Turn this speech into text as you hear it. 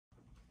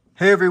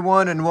Hey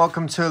everyone, and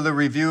welcome to the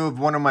review of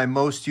one of my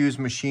most used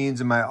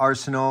machines in my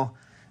arsenal,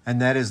 and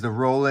that is the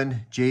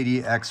Roland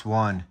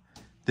JD-X1.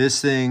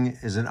 This thing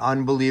is an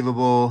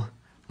unbelievable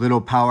little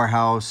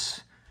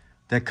powerhouse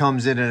that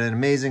comes in at an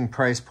amazing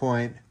price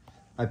point.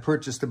 I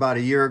purchased about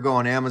a year ago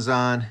on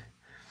Amazon,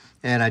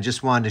 and I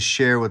just wanted to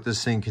share what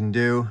this thing can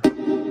do.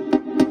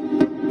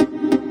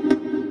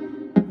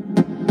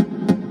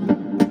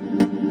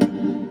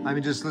 I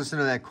mean, just listen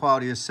to that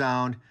quality of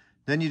sound.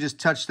 Then you just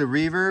touch the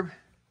reverb.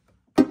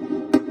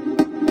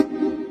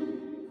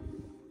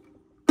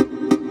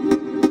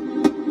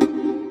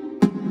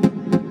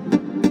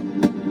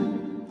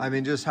 I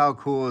mean, just how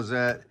cool is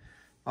that?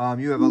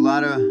 You have a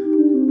lot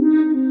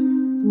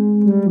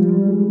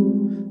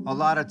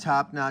of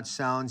top-notch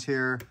sounds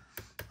here.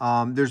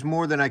 There's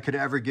more than I could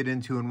ever get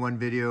into in one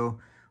video,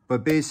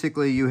 but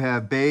basically you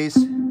have bass.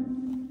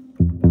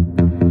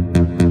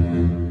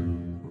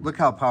 Look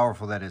how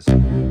powerful that is.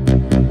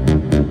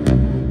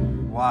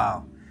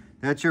 Wow,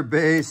 that's your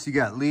bass. You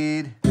got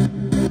lead.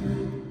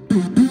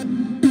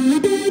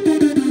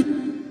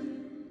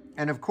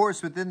 And of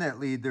course, within that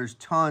lead, there's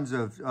tons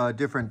of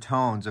different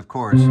tones, of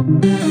course.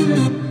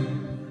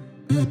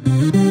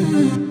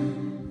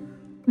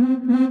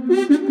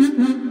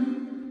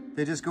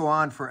 They just go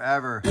on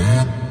forever.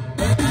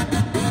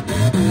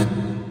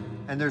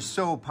 And they're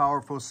so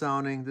powerful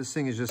sounding. This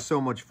thing is just so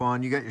much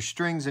fun. You got your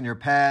strings and your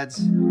pads.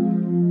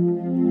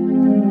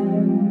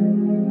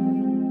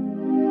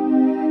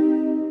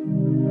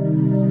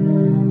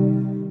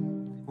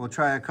 We'll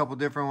try a couple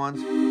different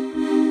ones.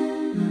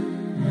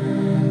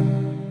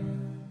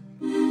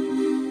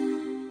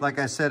 Like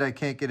I said, I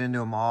can't get into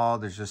them all.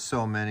 There's just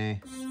so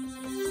many.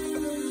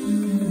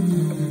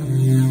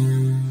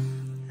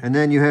 And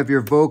then you have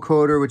your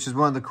vocoder, which is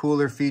one of the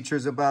cooler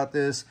features about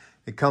this.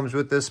 It comes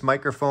with this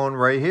microphone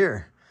right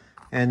here.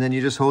 And then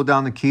you just hold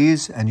down the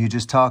keys and you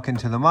just talk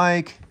into the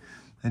mic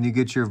and you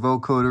get your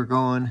vocoder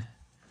going.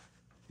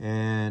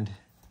 And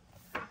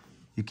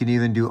you can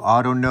even do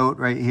auto note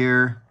right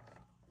here,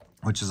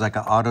 which is like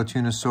an auto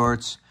tune of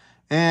sorts.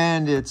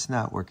 And it's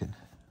not working.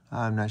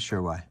 I'm not sure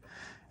why.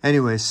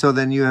 Anyway, so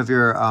then you have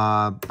your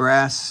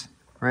brass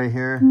right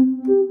here.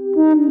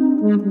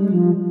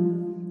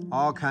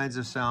 All kinds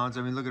of sounds.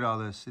 I mean, look at all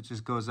this. It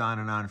just goes on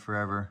and on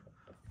forever.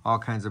 All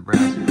kinds of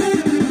brass.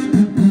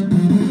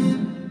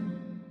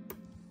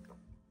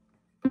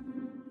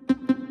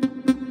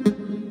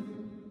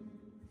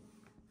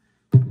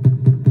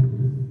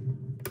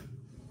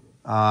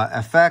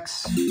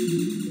 Effects.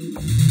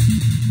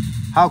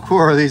 How cool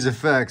are these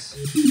effects?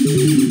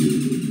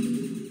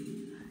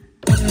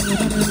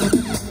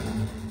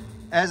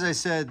 As I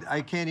said, I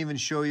can't even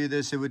show you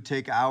this. It would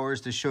take hours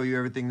to show you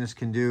everything this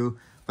can do,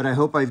 but I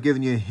hope I've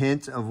given you a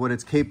hint of what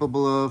it's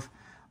capable of.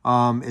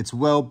 It's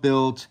well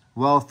built,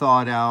 well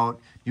thought out.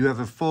 You have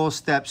a full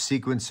step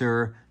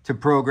sequencer to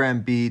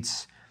program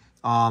beats.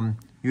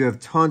 You have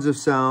tons of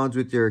sounds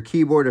with your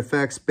keyboard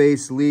effects,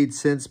 bass, lead,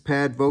 synths,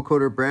 pad,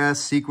 vocoder,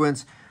 brass,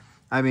 sequence.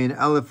 I mean,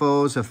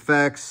 LFOs,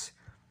 effects.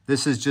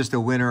 This is just a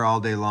winner all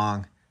day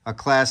long. A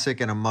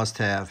classic and a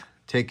must-have.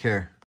 Take care.